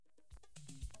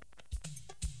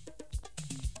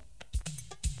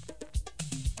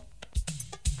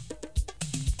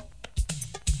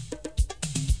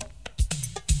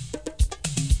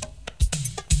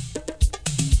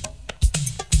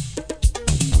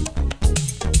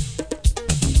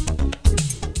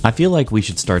I feel like we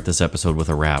should start this episode with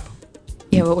a rap.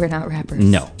 Yeah, but we're not rappers.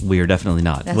 No, we are definitely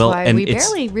not. That's why we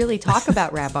barely really talk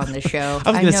about rap on this show. I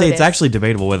was going to say, it's actually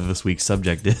debatable whether this week's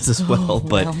subject is as well,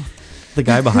 but the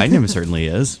guy behind him certainly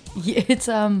is. It's,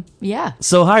 yeah.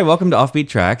 So, hi, welcome to Offbeat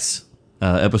Tracks,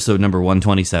 episode number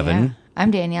 127. Yeah.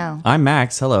 I'm Danielle. I'm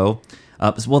Max, hello.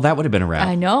 Well, that would have been a rap.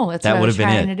 I know, that's what I was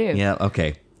trying to do. Yeah,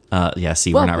 okay. Yeah,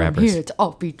 see, Welcome we're not rappers. Here to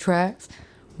Offbeat Tracks.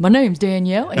 My name's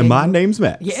Danielle. And my name's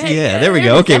Max. Yeah, there we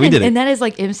go. Okay, we did it. And that is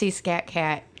like MC Skat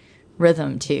Kat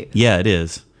rhythm, too. Yeah, it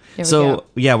is. So,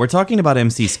 yeah, we're talking about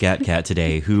MC Skat Kat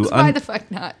today, who... Why the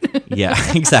fuck not? Yeah,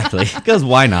 exactly. Because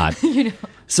why not? You know.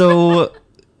 So,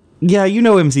 yeah, you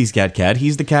know MC Skat Kat.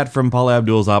 He's the cat from Paula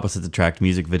Abdul's Opposites Attract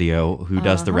music video who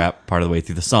does the rap part of the way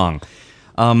through the song.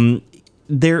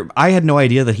 I had no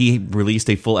idea that he released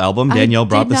a full album. Danielle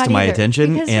brought this to my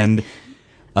attention, and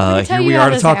here we are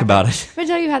to talk about it. Let me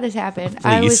tell you how this happened.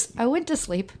 Please. I went to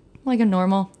sleep like a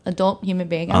normal adult human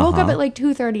being. I woke up at like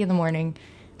 2:30 in the morning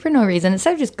for no reason.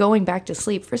 Instead of just going back to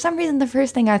sleep, for some reason the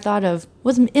first thing I thought of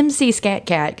was MC Skat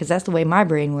Kat, because that's the way my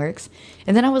brain works.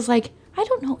 And then I was like, I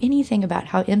don't know anything about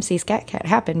how MC Skat Kat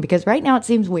happened, because right now it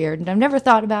seems weird, and I've never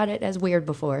thought about it as weird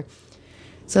before.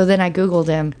 So then I Googled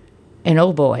him, and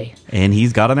oh boy. And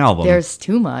he's got an album. There's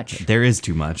too much. There is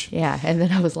too much. Yeah, and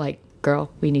then I was like,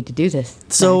 girl, we need to do this.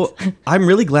 So I'm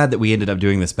really glad that we ended up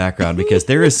doing this background, because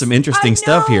there is some interesting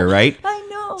stuff here, right? I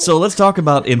know. So let's talk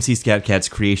about MC Skat Kat's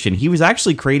creation. He was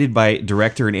actually created by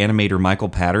director and animator Michael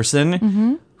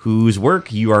Patterson, whose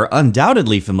work you are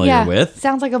undoubtedly familiar with.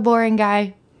 Sounds like a boring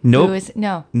guy. Nope.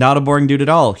 No. Not a boring dude at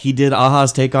all. He did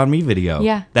Aha's Take On Me video.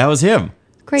 Yeah. That was him.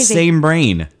 Crazy. Same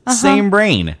brain. Same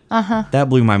brain. That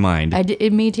blew my mind. Me too.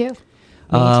 Me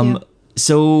too.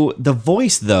 So the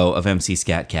voice, though, of MC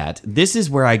Skat Kat, this is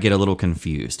where I get a little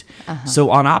confused. So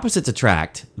on Opposites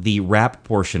Attract, the rap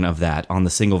portion of that on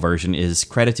the single version is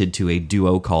credited to a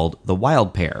duo called The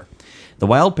Wild Pair. The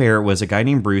Wild Pair was a guy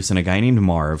named Bruce and a guy named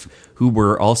Marv, who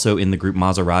were also in the group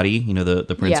Maserati, you know,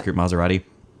 the Prince group Maserati.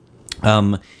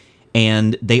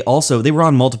 And they were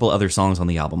on multiple other songs on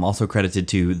the album, also credited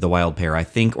to The Wild Pair, I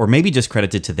think, or maybe just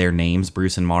credited to their names,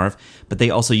 Bruce and Marv. But they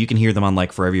also, you can hear them on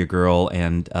like Forever Your Girl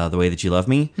and The Way That You Love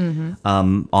Me,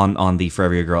 on the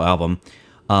Forever Your Girl album.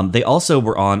 They also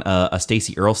were on a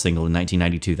Stacey Earle single in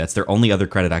 1992. That's their only other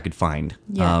credit I could find.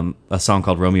 Yeah. A song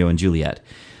called Romeo and Juliet.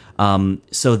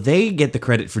 So they get the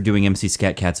credit for doing MC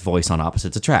Skat Kat's voice on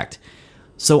Opposites Attract.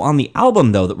 So on the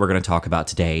album, though, that we're going to talk about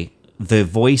today, the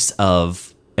voice of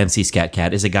MC Skat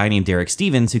Kat is a guy named Derek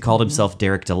Stevens who called himself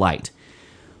Derek Delight.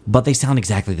 But they sound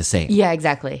exactly the same. Yeah,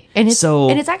 exactly. And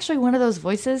it's actually one of those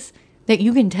voices that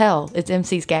you can tell it's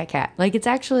MC Skat Kat. Like, it's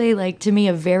actually, like, to me,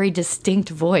 a very distinct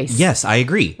voice. Yes, I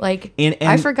agree. Like, and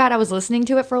I forgot I was listening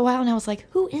to it for a while, and I was like,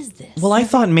 who is this? Well, I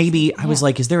thought maybe, I was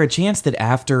like, is there a chance that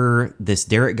after this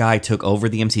Derek guy took over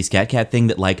the MC Skat Kat thing,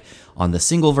 that, like, on the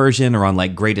single version or on,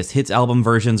 like, greatest hits album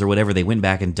versions or whatever, they went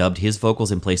back and dubbed his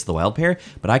vocals in place of the Wild Pair?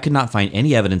 But I could not find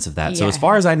any evidence of that. So as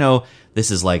far as I know, this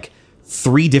is, like,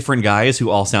 3 different guys who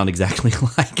all sound exactly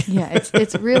alike. Yeah,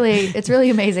 it's really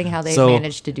amazing how they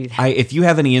managed to do that. If you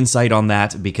have any insight on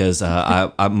that, because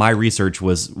my research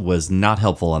was not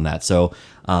helpful on that, so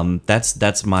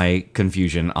that's my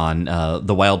confusion on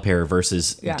the Wild Pair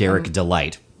versus Derek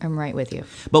Delight. I'm right with you.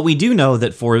 But we do know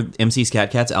that for MC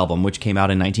Skat Kat's album, which came out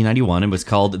in 1991 and was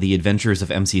called The Adventures of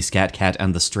MC Skat Kat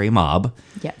and the Stray Mob.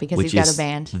 Yeah, because he's got a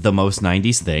band. The most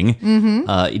 90s thing.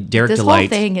 Derek this Delight.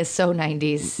 Whole thing is so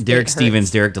 90s. Derek Stevens,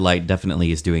 Derek Delight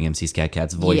definitely is doing MC Skat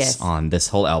Kat's voice on this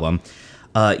whole album.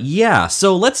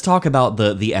 So let's talk about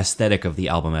the aesthetic of the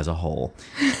album as a whole.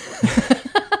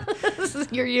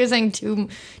 You're using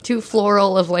too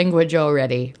floral of language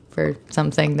already for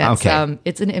something that's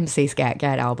it's an MC Skat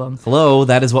Kat album. Hello,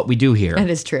 that is what we do here. That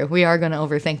is true. We are going to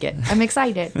overthink it. I'm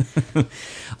excited.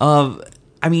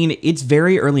 I mean, it's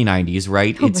very early 90s,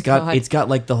 right? It's got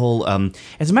like the whole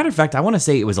as a matter of fact, I want to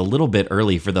say it was a little bit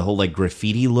early for the whole like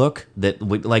graffiti look that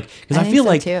would like, cuz I feel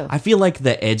like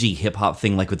the edgy hip hop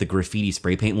thing, like with the graffiti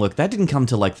spray paint look, that didn't come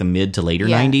to like the mid to later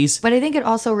 90s. But I think it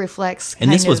also reflects And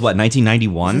this was what,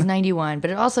 1991? This is 91, but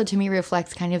it also to me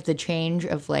reflects kind of the change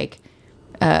of like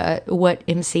what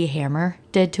MC Hammer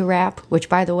did to rap, which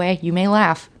by the way, you may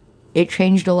laugh, it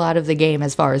changed a lot of the game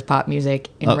as far as pop music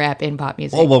and rap in pop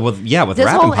music. Oh, well, with rap and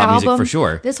pop music for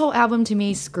sure. This whole album to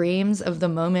me screams of the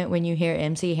moment when you hear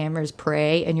MC Hammer's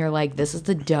Pray and you're like, this is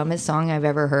the dumbest song I've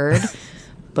ever heard,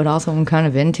 but also I'm kind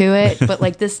of into it. But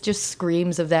like this just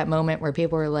screams of that moment where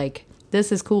people are like,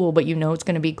 this is cool, but you know it's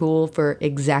going to be cool for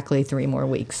exactly 3 more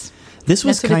weeks. This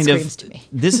was That's what kind it of screams to me.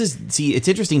 This is see, it's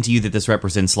interesting to you that this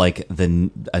represents like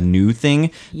a new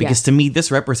thing, because to me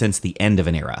this represents the end of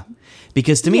an era.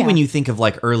 Because to me, when you think of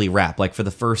like early rap, like for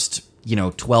the first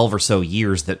 12 or so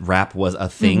years that rap was a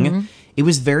thing, it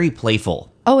was very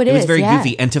playful. Oh, it was is, very yeah.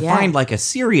 goofy. And to Yeah. find like a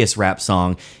serious rap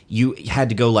song, you had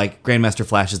to go like Grandmaster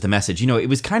Flash's The Message. It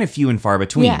was kind of few and far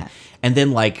between. Yeah. And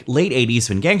then like late 80s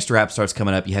when gangster rap starts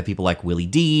coming up, you had people like Willie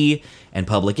D and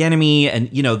Public Enemy, and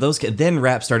those. Then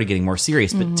rap started getting more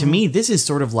serious. But to me, this is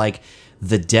sort of like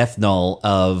the death knell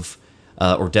of,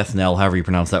 or death knell, however you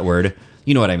pronounce that word.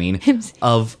 You know what I mean?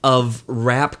 Of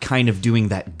rap kind of doing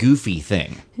that goofy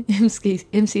thing.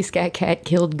 MC Skat Kat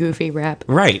killed goofy rap.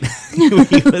 Right.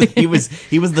 he was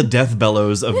the death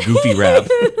bellows of goofy rap.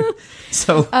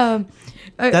 So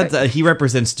he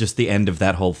represents just the end of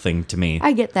that whole thing to me.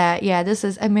 I get that. Yeah, this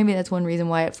is maybe that's one reason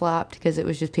why it flopped, because it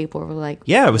was just people were like,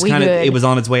 yeah, it was it was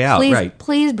on its way out. Please, right.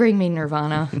 Please bring me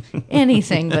Nirvana.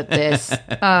 Anything but this.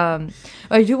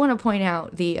 I do want to point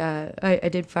out I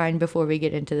did find before we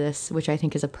get into this, which I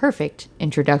think is a perfect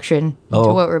introduction to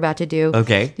what we're about to do.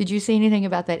 Okay. Did you see anything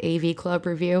about that AV Club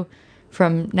review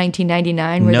from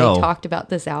 1999 where they talked about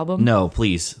this album? No,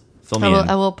 please. Fill me in.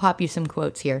 I will pop you some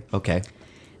quotes here. Okay.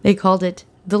 They called it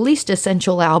the least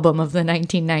essential album of the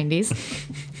 1990s.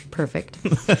 Perfect.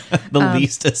 The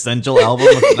least essential album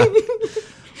of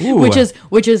the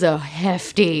Which is a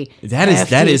hefty. That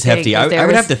is hefty. I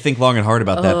would have to think long and hard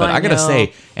about that, but I gotta know.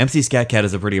 say, MC Skat Kat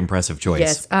is a pretty impressive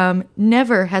choice. Yes.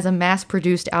 Never has a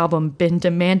mass-produced album been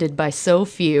demanded by so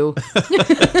few.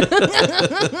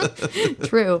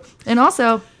 True. And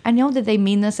also, I know that they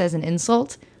mean this as an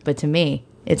insult, but to me,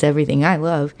 it's everything I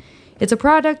love. It's a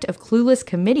product of clueless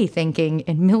committee thinking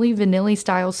and Milli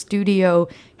Vanilli-style studio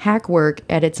hack work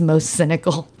at its most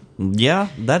cynical. Yeah,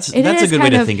 that's a good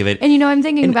way to think of it. And I'm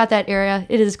thinking about that era.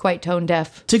 It is quite tone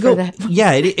deaf.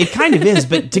 Yeah, it kind of is.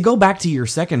 But to go back to your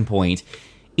second point,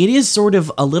 it is sort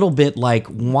of a little bit like,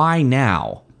 why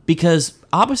now? Because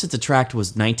Opposites Attract was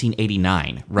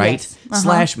 1989, right? Yes.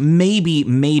 Slash maybe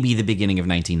the beginning of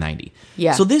 1990.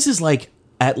 Yeah. So this is like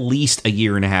at least a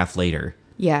year and a half later.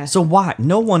 Yeah. So why?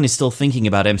 No one is still thinking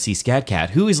about MC Skat Kat.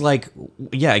 Who is like,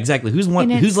 yeah, exactly. Who's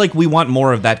like, we want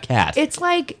more of that cat.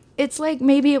 It's like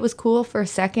maybe it was cool for a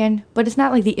second, but it's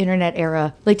not like the internet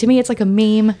era. Like, to me, it's like a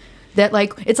meme that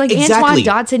it's like Antoine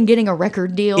Dodson getting a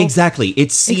record deal. Exactly.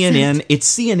 It's CNN. It's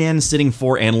CNN sitting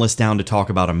 4 analysts down to talk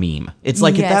about a meme. It's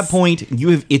like at that point,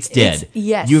 it's dead.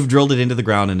 Yes. You've drilled it into the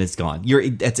ground and it's gone.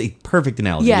 That's a perfect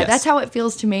analogy. Yeah, yes. that's how it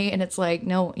feels to me. And it's like,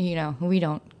 no, we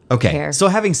don't care. So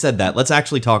having said that, let's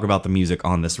actually talk about the music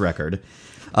on this record.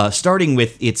 Starting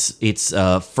with its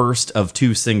first of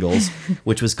 2 singles,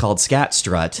 which was called Skat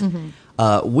Strut,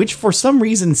 which for some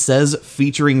reason says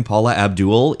featuring Paula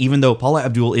Abdul, even though Paula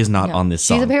Abdul is not on this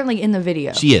song. She's apparently in the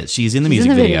video. She is. She's in the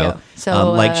music video.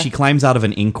 So, she climbs out of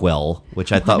an inkwell,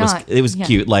 which I thought was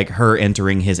cute. Like her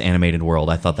entering his animated world.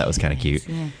 I thought that was kind of cute.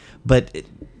 Yeah. But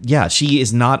yeah, she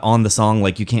is not on the song.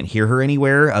 Like you can't hear her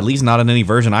anywhere, at least not in any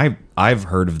version I've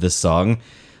heard of this song.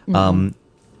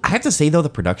 I have to say, though, the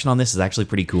production on this is actually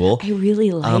pretty cool. I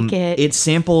really like it. It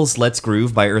samples Let's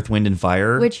Groove by Earth, Wind, and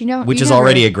Fire, which is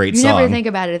already a great song. You never think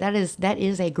about it. That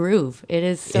is a groove. It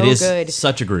is so good.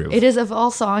 Such a groove. It is of all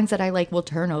songs that I will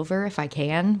turn over if I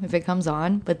can, if it comes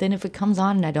on. But then if it comes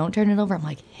on and I don't turn it over, I'm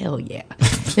like, hell yeah.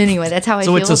 Anyway, that's how I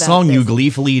feel about it. So it's a song you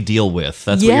gleefully deal with.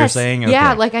 That's what you're saying? Okay.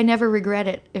 Yeah, I never regret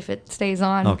it if it stays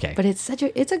on. Okay. But it's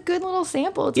a good little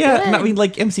sample. It's good. I mean,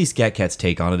 MC Skat Kat's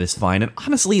take on it is fine. And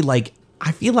honestly,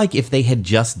 I feel like if they had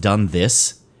just done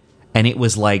this and it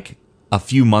was a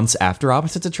few months after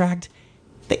Opposites Attract,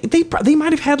 they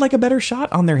might have had a better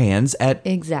shot on their hands at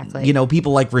exactly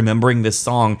people remembering this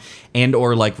song and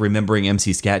or remembering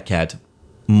MC Skat Kat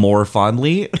more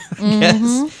fondly, I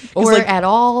guess. Or at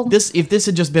all. If this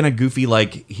had just been a goofy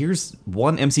here's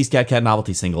one MC Skat Kat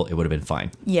novelty single, it would have been fine.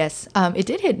 Yes, it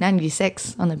did hit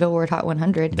 96 on the Billboard Hot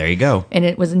 100. There you go. And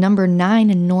it was number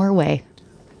 9 in Norway.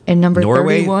 And number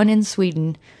 31 in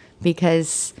Sweden,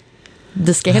 because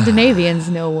the Scandinavians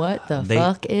know what the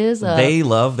fuck is up. They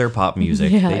love their pop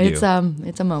music. Yeah, they do.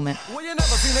 It's a moment. Well, you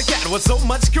never seen a cat with so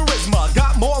much charisma.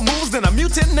 Got more moves than a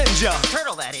mutant ninja.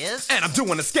 Turtle, that is. And I'm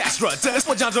doing a scat strut. That's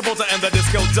what John Travolta and the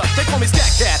Disco Duck. They call me Skat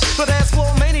Kat, the dance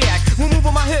floor maniac. When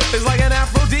moving my hip is like an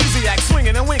aphrodisiac.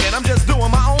 Swinging and winging, I'm just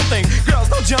doing my own thing. Girls,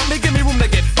 don't jump me, give me room to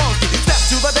get funky. Step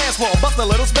to the dance floor, bust a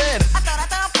little spin. I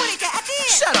thought pretty cat, I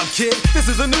did. Shut up, kid. This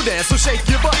is a new dance, so shake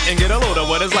your butt and get a load of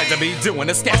what it's like to be doing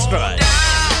a scat strut.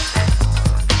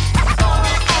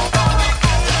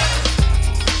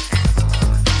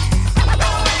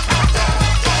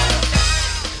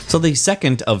 So the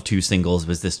second of 2 singles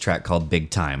was this track called Big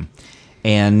Time.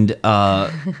 And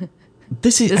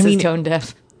this is tone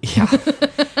deaf. Yeah.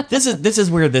 This is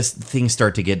where things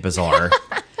start to get bizarre.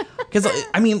 Because,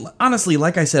 honestly,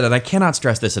 like I said, and I cannot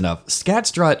stress this enough, Skat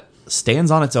Strut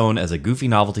stands on its own as a goofy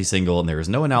novelty single, and there is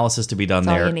no analysis to be done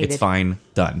That's all there. you needed. It's fine.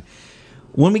 Done.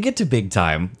 When we get to Big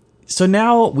Time, so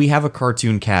now we have a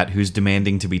cartoon cat who's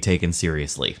demanding to be taken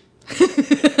seriously.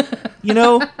 You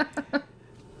know?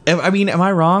 Am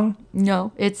I wrong?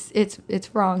 No, it's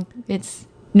wrong.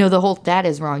 That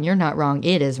is wrong. You're not wrong.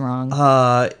 It is wrong.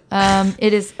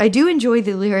 It is. I do enjoy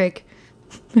the lyric.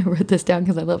 I wrote this down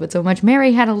because I love it so much.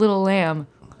 Mary had a little lamb.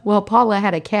 Well, Paula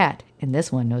had a cat, and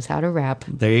this one knows how to rap.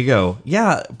 There you go.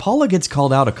 Yeah, Paula gets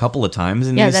called out a couple of times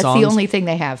in these songs. Yeah, that's the only thing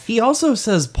they have. He also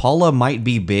says Paula might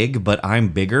be big, but I'm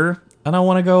bigger. And I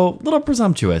want to go, little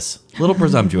presumptuous,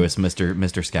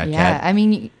 Mr. Skat Yeah, Kat.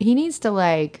 he needs to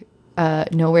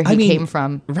know where he came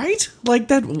from. Right? Like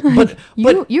that,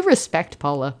 but you respect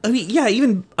Paula. Yeah,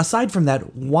 even aside from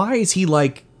that, why is he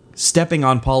stepping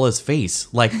on Paula's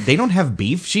face? Like, they don't have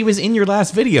beef. She was in your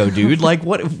last video, dude. Like,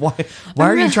 what? Why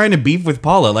are you trying to beef with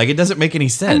Paula? Like, it doesn't make any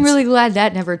sense. I'm really glad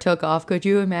that never took off. Could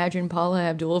you imagine Paula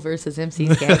Abdul versus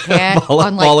MC Skat Kat Paula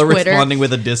on Twitter? responding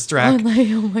with a diss track. Oh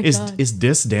my god. Is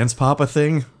diss dance pop a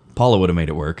thing? Paula would have made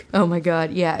it work. Oh my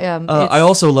god, yeah. I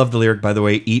also love the lyric, by the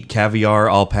way, eat caviar,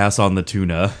 I'll pass on the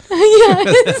tuna.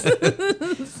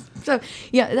 So,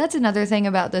 yeah, that's another thing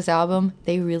about this album.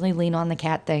 They really lean on the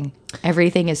cat thing.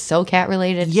 Everything is so cat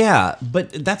related. Yeah,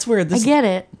 but that's where this... I get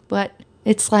it, but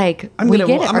it's like, I'm going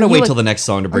to wait till the next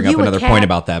song to bring up another point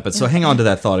about that. But so hang on to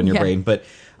that thought in your brain. But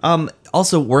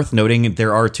also worth noting,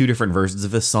 there are 2 different versions of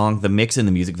this song. The mix in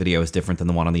the music video is different than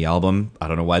the one on the album. I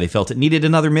don't know why they felt it needed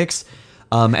another mix.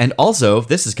 And also,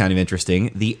 this is kind of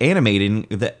interesting, the animation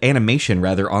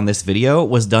on this video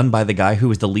was done by the guy who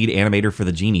was the lead animator for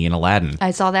the genie in Aladdin.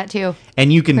 I saw that too.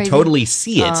 And you can totally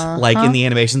see it, in the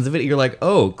animations of it. You're like,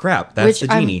 oh, crap, that's the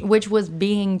genie. Which was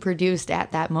being produced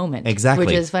at that moment. Exactly.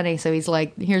 Which is funny. So he's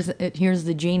like, here's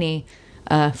the genie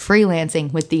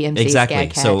freelancing with the MC Exactly.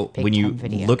 Skat Kat So Big when you Time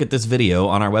video. look at this video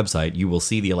on our website, you will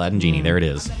see the Aladdin genie. There it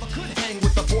is.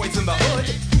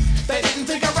 They didn't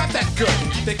think I rap that good.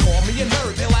 They call me a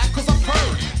nerd. They laugh cause I'm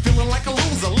purred. Feeling like a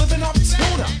loser, living up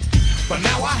tuna. But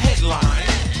now I headline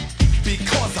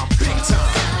because I'm big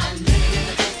time. In the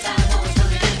big time.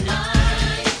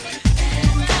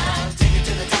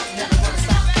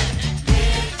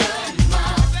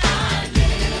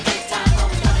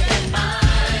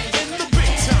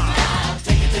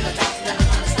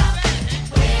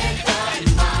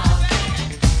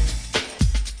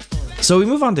 So we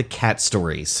move on to cat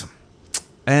stories.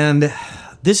 And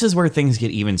this is where things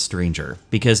get even stranger,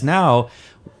 because now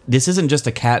this isn't just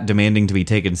a cat demanding to be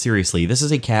taken seriously. This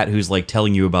is a cat who's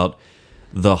telling you about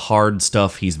the hard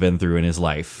stuff he's been through in his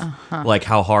life, like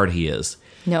how hard he is.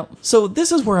 No. So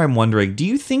this is where I'm wondering, do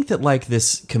you think that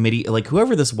this committee,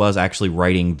 whoever this was actually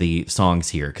writing the songs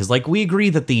here, because we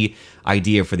agree that the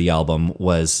idea for the album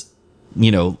was,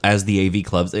 as the AV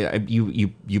clubs,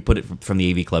 you put it from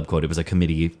the AV club quote, it was a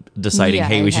committee deciding,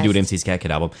 hey, we should do an MC Skat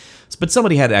Kat album. But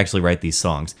somebody had to actually write these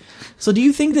songs. So do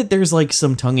you think that there's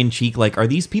some tongue-in-cheek, are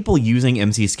these people using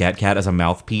MC Skat Kat as a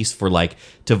mouthpiece for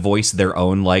to voice their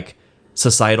own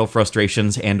societal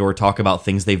frustrations and or talk about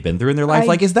things they've been through in their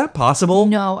life? Is that possible?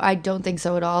 No, I don't think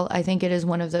so at all. I think it is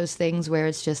one of those things where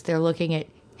it's just they're looking at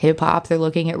hip-hop, they're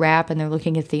looking at rap, and they're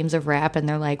looking at themes of rap, and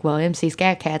they're like, well, MC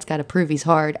Skat Kat's got to prove he's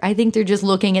hard. I think they're just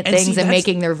looking at things and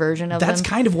making their version of them. That's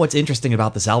kind of what's interesting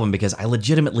about this album, because I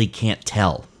legitimately can't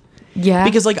tell. Yeah.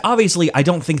 Because, obviously, I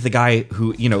don't think the guy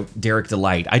who, Derek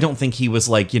Delight, I don't think he was,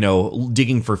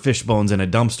 digging for fish bones in a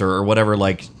dumpster or whatever,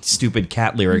 stupid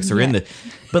cat lyrics are in the...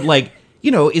 But,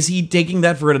 is he taking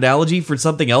that for an analogy for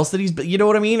something else that he's, you know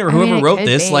what I mean? Or whoever wrote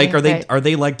this, are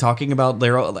they talking about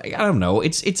their, I don't know.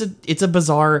 It's a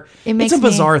bizarre,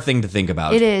 thing to think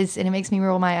about. It is, and it makes me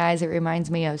roll my eyes. It reminds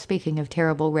me of, speaking of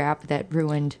terrible rap that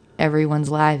ruined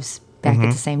everyone's lives back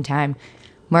at the same time,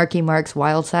 Marky Mark's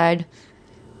Wild Side,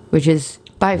 which is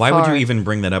by far. Why would you even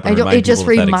bring that up and remind it just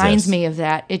people reminds that me of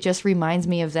that. It just reminds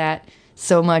me of that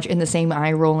so much, in the same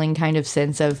eye-rolling kind of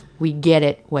sense of, we get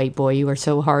it, white boy, you are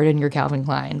so hard in your Calvin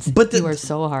Kleins. But you are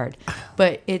so hard.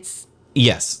 But it's...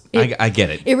 Yes, I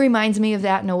get it. It reminds me of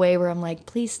that in a way where I'm like,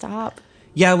 please stop.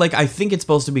 Yeah, I think it's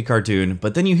supposed to be cartoon,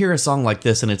 but then you hear a song like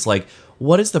this and it's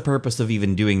what is the purpose of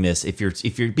even doing this if you're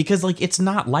because it's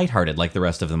not lighthearted like the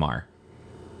rest of them are.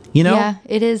 You know? Yeah,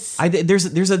 it is. There's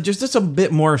just a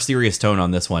bit more serious tone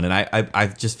on this one, and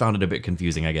I've just found it a bit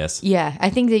confusing, I guess. Yeah, I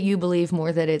think that you believe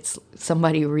more that it's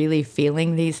somebody really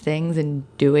feeling these things and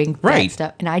doing Right. that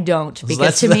stuff, and I don't, because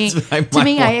that's to me, my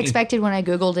point. I expected when I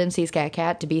googled MC Skat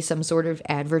Kat to be some sort of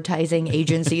advertising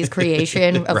agency's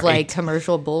creation of Right. like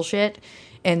commercial bullshit,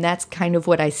 and that's kind of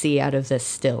what I see out of this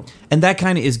still. And that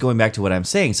kind of is going back to what I'm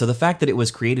saying. So the fact that it was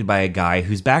created by a guy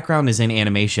whose background is in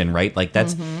animation, right? Like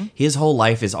that's his whole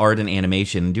life is art and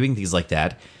animation and doing things like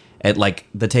that at like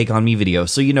the Take On Me video.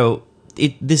 So, you know,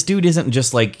 this dude isn't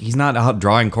just like, he's not out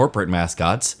drawing corporate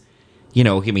mascots. You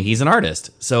know, I mean, he's an artist.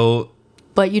 So...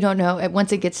 But you don't know.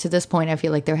 Once it gets to this point, I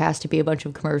feel like there has to be a bunch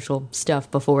of commercial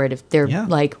stuff before it. If they're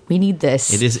like, we need this.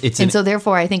 So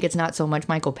therefore, I think it's not so much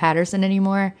Michael Patterson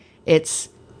anymore. It's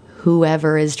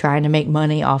whoever is trying to make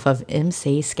money off of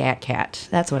MC Skat Kat.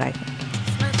 That's what I think.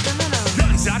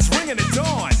 Gunshots ringing at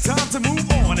dawn. Time to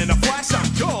move on. In a flash, I'm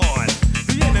gone.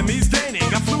 The enemy's gaining.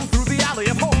 I flew through the alley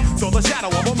of hope. Saw the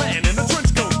shadow of a man in a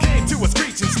trench coat. Came to a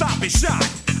screech and stopped his shot.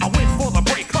 I went for the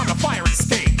break, climbed a fire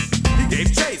escape. He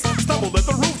gave chase, stumbled at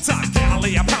the rooftop.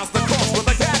 Cannily, I pounced across with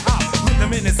a cat hop. Looked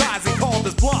him in his eyes and called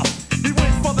his bluff. He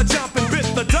went for the jump and bit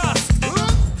the dust.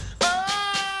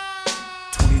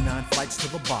 29 flights to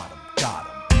the bottom, got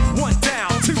him. One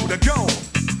down, two to go.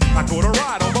 I caught a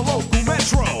ride on the local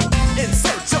metro. In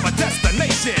search of a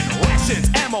destination. Rations,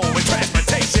 ammo, and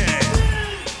transportation.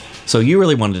 So you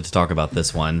really wanted to talk about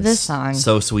this one. This song.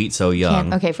 So Sweet, So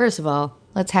Young. Okay, first of all,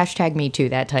 let's hashtag me too,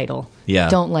 that title. Yeah.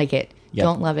 Don't like it. Yep.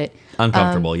 Don't love it.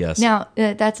 Uncomfortable, yes. Now,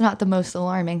 that's not the most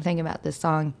alarming thing about this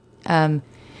song.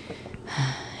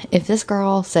 If this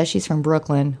girl says she's from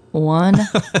Brooklyn one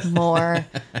more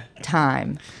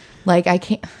time, like I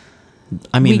can't...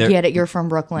 I mean, we get it, you're from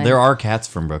Brooklyn. There are cats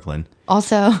from Brooklyn.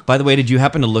 Also... By the way, did you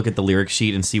happen to look at the lyric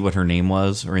sheet and see what her name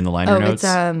was or in the liner notes?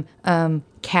 It's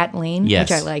Kathleen, Yes,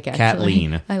 which I like, actually.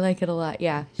 Kathleen. I like it a lot,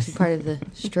 yeah. She's part of the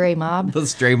stray mob. The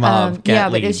stray mob,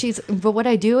 Yeah, Kathleen. but what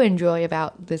I do enjoy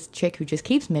about this chick who just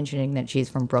keeps mentioning that she's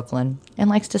from Brooklyn and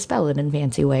likes to spell it in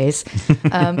fancy ways.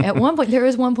 At one point, there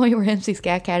is one point where MC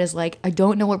Skat Kat is like, I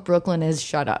don't know what Brooklyn is,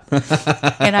 shut up.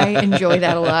 And I enjoy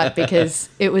that a lot because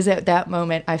it was at that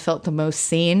moment I felt the most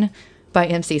seen by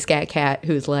MC Skat Kat,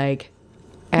 who's like,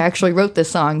 I actually wrote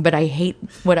this song, but I hate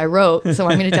what I wrote, so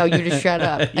I'm going to tell you to shut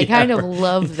up. I kind of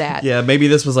love that. Yeah, maybe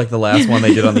this was like the last one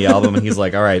they did on the album, and he's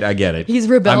like, all right, I get it. He's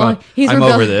rebelling. I'm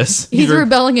over this. He's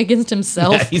rebelling against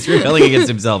himself. Yeah, he's rebelling against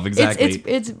himself, exactly.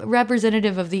 It's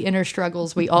representative of the inner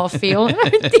struggles we all feel in our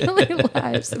daily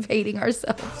lives of hating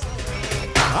ourselves.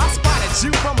 I spotted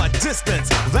you from a distance.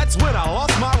 That's when I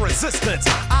lost my resistance.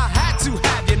 I had to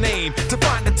have your name to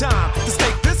find the time to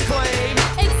stake this claim.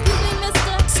 Excuse me, mister.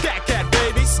 Skat Kat,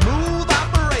 baby, smooth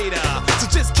operator. So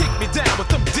just kick me down with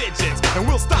them digits, and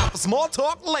we'll stop for small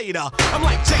talk later. I'm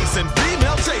like Jason,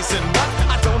 female chasing, but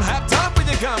I don't have time for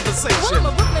your conversation. Well,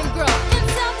 I'm a Brooklyn girl. In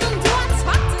Southern, do I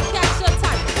talk to catch your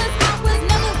type? 'Cause I was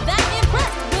never that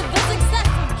impressed with the success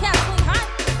of Kathleen Hype.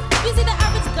 You see, the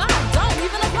average guy don't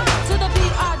even apply to the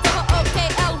BROOKLY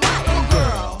and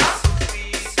girls.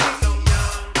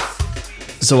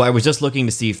 So I was just looking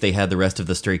to see if they had the rest of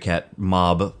the stray cat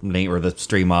mob name or the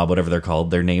stray mob, whatever they're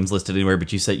called, their names listed anywhere.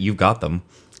 But you said you've got them.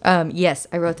 Yes,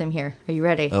 I wrote them here. Are you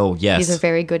ready? Oh, yes. These are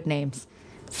very good names.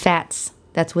 Fats,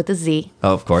 that's with a Z.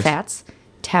 Oh, of course. Fats.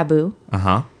 Taboo.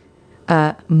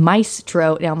 Uh-huh.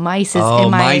 Maestro. Now, mice is Oh,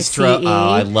 M-I-C-E. Maestro. Oh,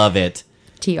 I love it.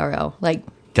 T-R-O. Like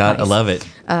God, mice. I love it.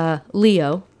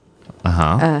 Leo.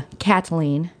 Uh-huh.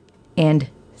 Kathleen. And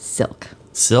Silk.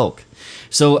 Silk.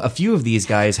 So a few of these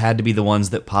guys had to be the ones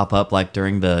that pop up like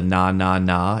during the na na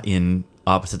na in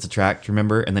Opposites Attract,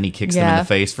 remember? And then he kicks them in Yeah. the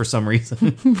face for some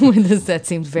reason. That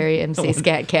seems very MC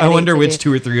Skat Kat. I wonder which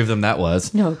 2 or 3 of them that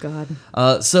was. Oh,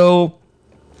 God. So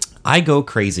I go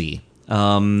crazy.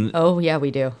 Oh, yeah, we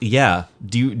do. Yeah.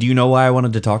 Do you know why I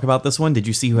wanted to talk about this one? Did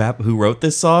you see who wrote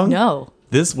this song? No.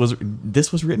 This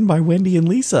was written by Wendy and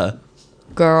Lisa.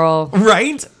 Girl.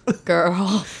 Right?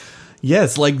 Girl.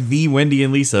 Yes, like the Wendy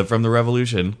and Lisa from the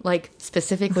Revolution. Like,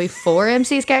 specifically for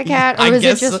MC Skat Kat? Or I is it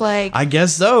guess just so. like... I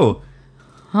guess so.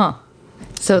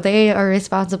 So they are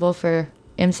responsible for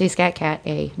MC Skat Kat,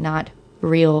 a not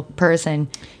real person,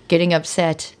 getting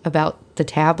upset about the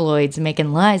tabloids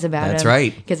making lies about him. That's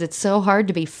right. Because it's so hard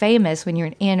to be famous when you're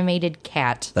an animated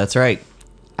cat. That's right.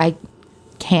 I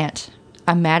can't.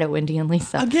 I'm mad at Wendy and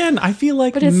Lisa. Again, I feel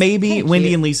like But it's- maybe thank Wendy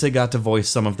you. and Lisa got to voice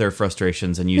some of their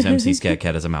frustrations and use MC Skat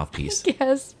Kat as a mouthpiece.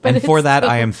 Yes. But And for it's that, so-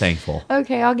 I am thankful.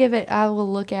 Okay, I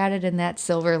will look at it in that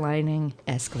silver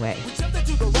lining-esque way. Jumped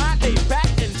into the ride, laid back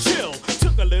and chill.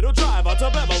 Took a little drive out to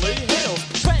Beverly Hills.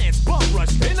 Fans bum rush,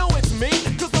 they know it's me.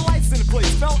 'Cause the license plate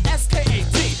spell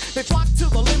SKAT.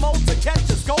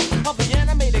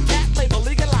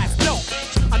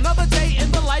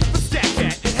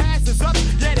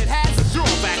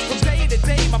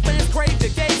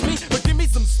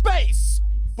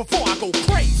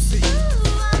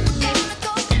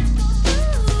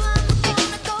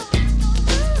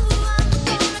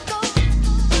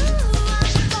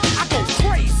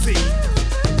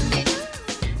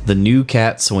 The new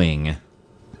cat swing.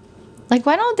 Like,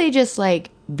 why don't they just, like,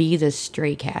 be the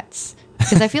Stray Cats?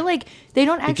 Because I feel like they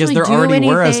don't actually Because there do already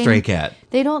anything. were a Stray Cat.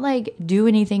 They don't, like, do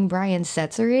anything Brian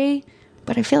Setzer-y,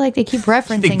 but I feel like they keep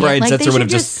referencing Brian it. Like, Setzer they would have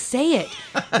should just just- say it.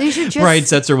 They should just... Brian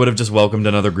Setzer would have just welcomed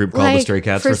another group called the like, Stray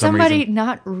Cats for some somebody reason.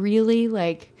 not really,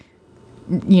 like,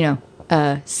 you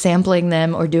know, sampling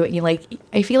them or doing, like,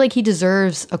 I feel like he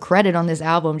deserves a credit on this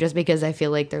album just because I feel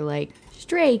like they're like,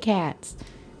 Stray Cats,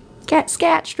 Cat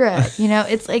Scatstra, you know,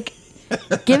 it's like,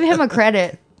 give him a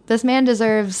credit. This man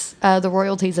deserves the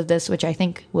royalties of this, which I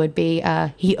think would be,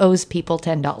 he owes people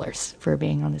 $10 for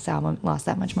being on this album, lost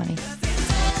that much money.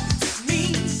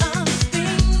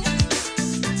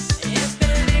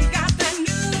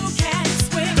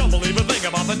 Don't believe a thing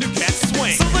about the new cat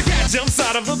swing. So the cat jumps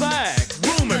out of the bag.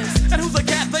 Rumors. And who's the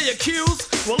cat they accuse?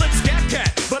 Well, it's Skat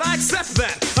Kat, but I accept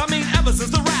that. I mean, ever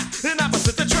since the rap, and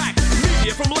opposite the track.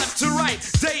 Media from left to right,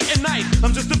 day and night.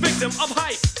 I'm just a victim of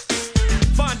hype.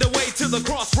 Find a way to the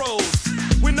crossroads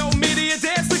with no media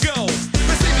dares to go.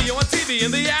 They see me on TV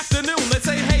in the afternoon. They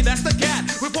say, hey, that's the cat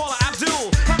with Paula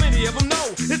Abdul. How many of them know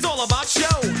it's all about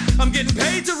show? I'm getting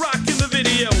paid to rock in the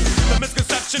video. The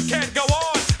misconception can't go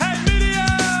on. Hey, media!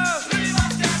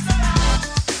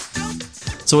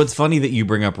 So it's funny that you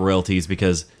bring up royalties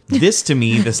because this, to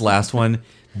me, this last one,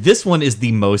 this one is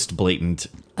the most blatant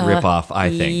ripoff, I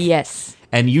think. Yes.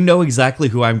 And you know exactly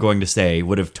who I'm going to say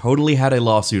would have totally had a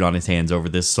lawsuit on his hands over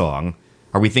this song.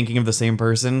 Are we thinking of the same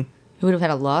person? Who would have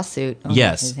had a lawsuit on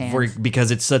Yes, his hands?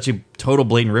 because it's such a total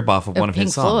blatant ripoff of one of Pink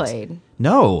his songs. Floyd.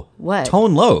 No. What?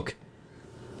 Tone Loc.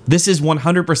 This is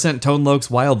 100% Tone Loc's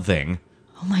Wild Thing.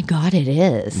 Oh my God, it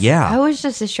is. Yeah. I was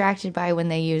just distracted by when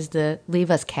they used the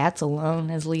leave us cats alone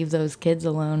as leave those kids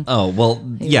alone. Oh, well,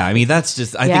 yeah, I mean, that's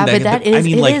just, I Yeah, think but that I is-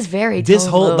 mean, it like, is very this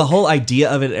Tone whole, Loc. the whole idea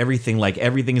of it, everything, like,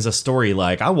 everything is a story,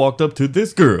 like, I walked up to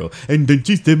this girl, and then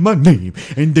she said my name,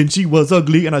 and then she was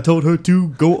ugly, and I told her to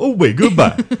go away,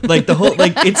 goodbye. Like, the whole,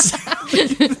 like, it's,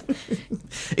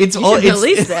 it's You all, should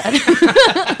release that.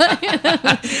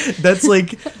 that's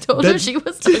like, Told her that's- she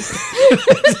was.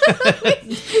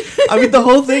 I mean, the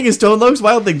whole thing is Tone Loc's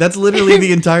Wild Thing. That's literally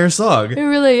the entire song. It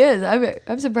really is.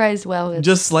 I'm surprised. Well, it's,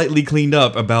 Just slightly cleaned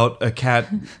up about a cat,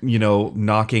 you know,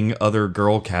 knocking other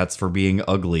girl cats for being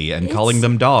ugly and calling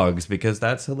them dogs because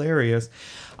that's hilarious.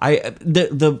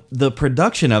 The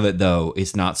production of it though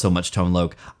is not so much Tone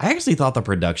Loc. I actually thought the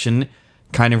production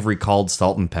kind of recalled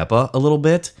Salt and Peppa a little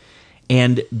bit.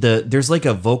 And there's like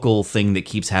a vocal thing that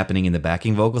keeps happening in the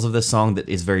backing vocals of this song that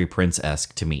is very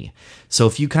Prince-esque to me. So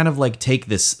if you kind of like take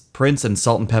this Prince and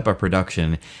Salt and Peppa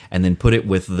production and then put it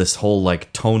with this whole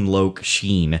like Tone Loc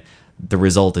sheen, the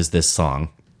result is this song.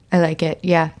 I like it.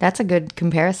 Yeah, that's a good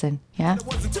comparison. Yeah. It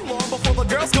wasn't too long before the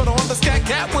girls got on. The Skat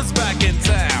Kat was back in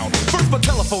town. First my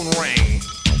telephone rang,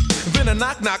 then a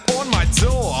knock on my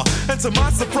door. And to my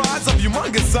surprise, of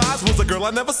humongous size was a girl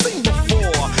I never seen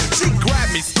before. She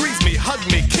grabbed me, squeezed me, hugged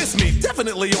me, kissed me,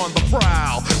 definitely on the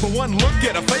prowl. But one look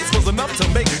at her face was enough to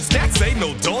make Skat say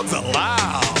no dogs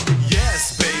allowed.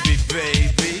 Yes, baby,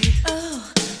 baby.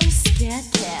 Oh, Skat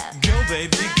Kat. Go,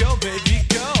 baby, go, baby,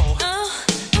 go. Oh,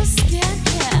 Skat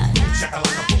Kat.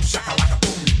 Shakalaka boom, shakalaka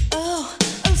boom. Oh,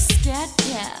 Skat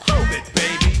Kat. Prove it,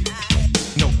 baby.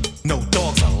 No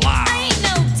dogs allowed. Ain't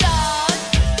no dog.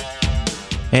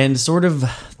 And sort of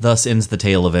thus ends the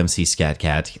tale of MC Skat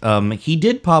Kat. He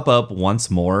did pop up once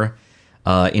more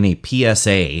in a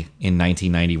PSA in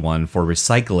 1991 for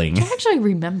recycling. I actually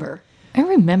remember. I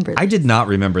remember. I did not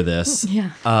remember this.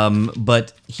 Yeah.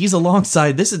 But he's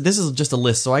alongside. This is just a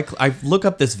list. So I look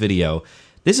up this video.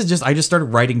 This is just I just started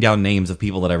writing down names of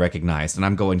people that I recognized, and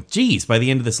I'm going, geez, by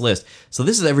the end of this list. So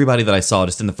this is everybody that I saw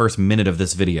just in the first minute of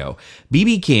this video.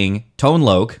 BB King, Tone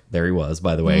Loc, there he was,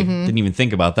 by the way. Didn't even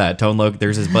think about that. Tone Loc,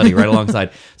 there's his buddy right alongside.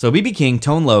 So BB King,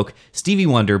 Tone Loc, Stevie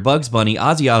Wonder, Bugs Bunny,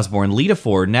 Ozzy Osbourne, Lita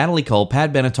Ford, Natalie Cole,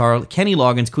 Pat Benatar, Kenny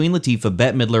Loggins, Queen Latifah,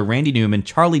 Bette Midler, Randy Newman,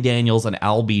 Charlie Daniels, and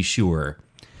Al B. Sure.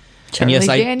 Charlie And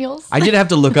yes, Daniels. I did have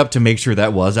to look up to make sure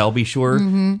that was Al B. Sure.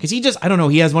 Because he just, I don't know,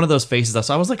 he has one of those faces.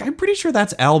 So I was like, I'm pretty sure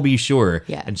that's Al B. Sure.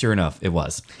 Yeah. And sure enough, it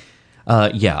was.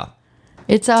 Yeah.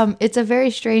 It's a very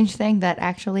strange thing that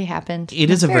actually happened. It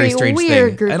is a very strange weird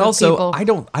thing. Group And of also,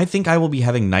 people. I think I will be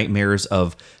having nightmares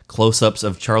of close-ups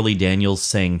of Charlie Daniels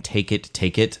saying take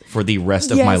it for the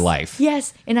rest of my life.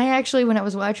 Yes, and I actually, when I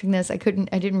was watching this, I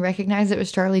didn't recognize it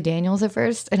was Charlie Daniels at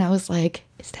first, and I was like,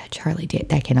 "Is that Charlie?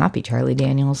 That cannot be Charlie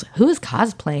Daniels. Who is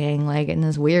cosplaying like in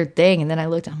this weird thing?" And then I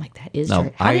looked, I'm like, "That is No,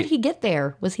 Charlie. How did he get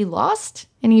there? Was he lost?"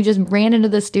 And he just ran into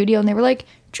the studio, and they were like,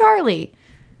 "Charlie,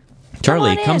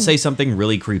 Charlie, on come in." say something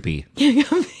really creepy. yeah,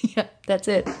 that's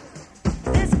it."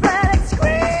 This flag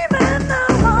screaming no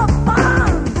more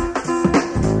fun.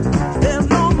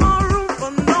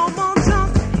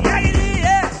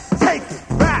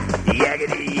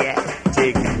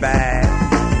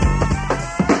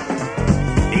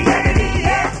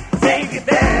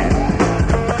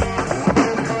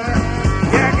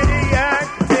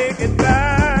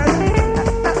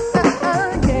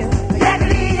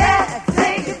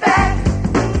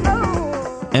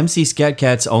 MC Skat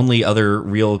Kat's only other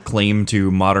real claim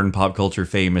to modern pop culture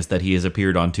fame is that he has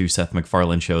appeared on 2 Seth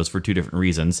MacFarlane shows for 2 different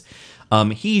reasons.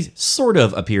 He sort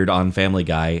of appeared on Family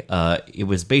Guy. It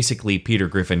was basically Peter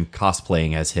Griffin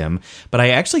cosplaying as him. But I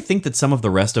actually think that some of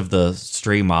the rest of the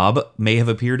Stray Mob may have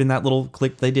appeared in that little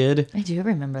clip they did. I do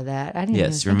remember that. I didn't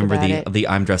Yes, even think remember about the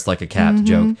I'm dressed like a cat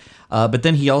joke. But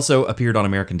then he also appeared on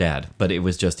American Dad, but it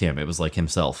was just him. It was like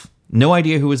himself. No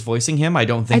idea who was voicing him. I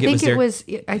don't think it was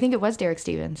I think it was Derek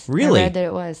Stevens. Really? I read that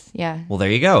it was. Yeah. Well, there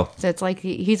you go. So it's like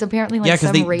he's apparently like Yeah,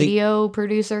 'cause some radio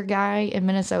producer guy in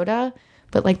Minnesota,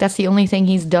 but like that's the only thing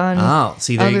he's done. Oh,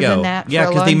 see, there you other go. than that Yeah, for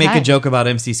a because they long make a time. joke about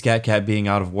MC Skat Kat being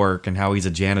out of work and how he's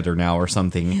a janitor now or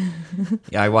something.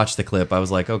 Yeah, I watched the clip. I was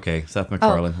like, okay, Seth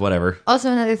MacFarlane, whatever. Also,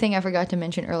 another thing I forgot to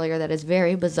mention earlier that is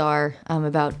very bizarre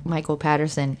about Michael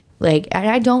Patterson. Like,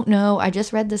 I don't know. I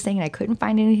just read this thing and I couldn't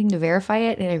find anything to verify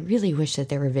it. And I really wish that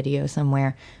there were video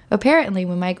somewhere. Apparently,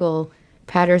 when Michael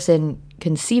Patterson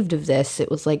conceived of this,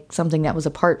 it was like something that was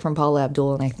apart from Paula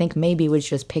Abdul. And I think maybe was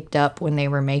just picked up when they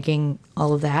were making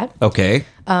all of that. Okay.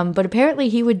 But apparently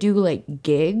he would do like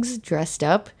gigs dressed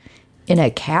up in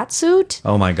a cat suit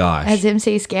Oh my gosh. as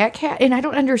MC Skat Kat. And I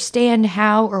don't understand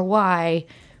how or why,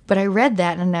 but I read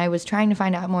that and I was trying to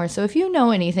find out more. So if you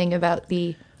know anything about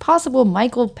the possible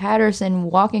Michael Patterson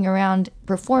walking around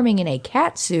performing in a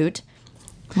cat suit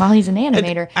while he's an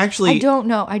animator, actually- I don't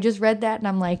know. I just read that and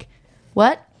I'm like,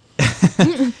 what?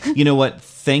 You know what?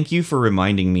 Thank you for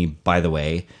reminding me, by the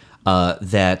way,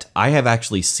 that I have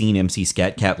actually seen MC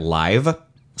Skat Kat live.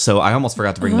 So I almost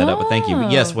forgot to bring that up, but thank you.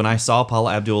 But yes, when I saw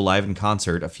Paula Abdul live in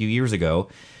concert a few years ago,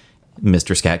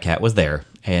 Mr. Skat Kat was there,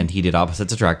 and he did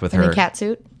Opposites Attract with In her. a cat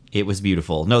suit? It was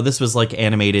beautiful. No, this was like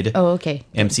animated. Oh, okay.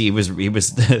 MC, it was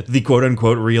the quote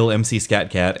unquote real MC Skat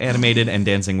Kat, animated and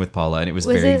dancing with Paula, and it was,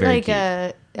 Was very, it very like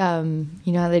cute.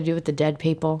 you know how they do with the dead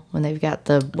people when they've got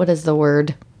the, what is the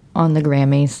word on the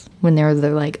Grammys? When they're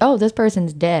like, oh, this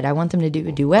person's dead. I want them to do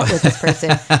a duet with this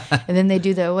person. And then they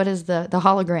do what is the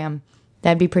hologram?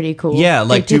 That'd be pretty cool. Yeah,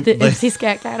 like they do to- the MC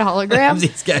Skat Kat hologram. MC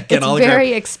Skat Kat it's hologram. a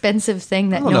very expensive thing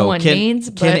that I don't no know. one needs.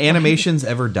 But Can animations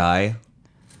ever die?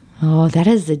 oh, that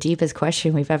is the deepest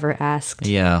question we've ever asked.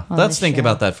 Yeah, on let's this think show.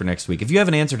 about that for next week. If you have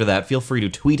an answer to that, feel free to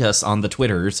tweet us on the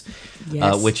Twitters,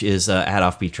 Yes. which is at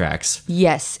Offbeat Tracks.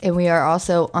 Yes, and we are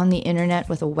also on the internet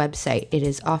with a website. It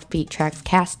is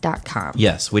offbeattrackscast.com.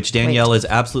 Yes, which Danielle is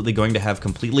absolutely going to have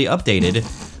completely updated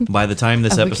by the time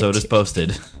this we episode get is to-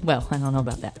 posted. Well, I don't know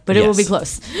about that, but it will be Yes.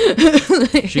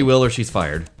 close. She will, or she's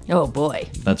fired. Oh boy.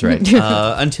 That's right.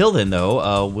 Until then,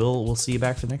 though, we'll see you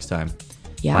back for next time.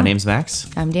 Yeah. My name's Max.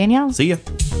 I'm Danielle. See ya.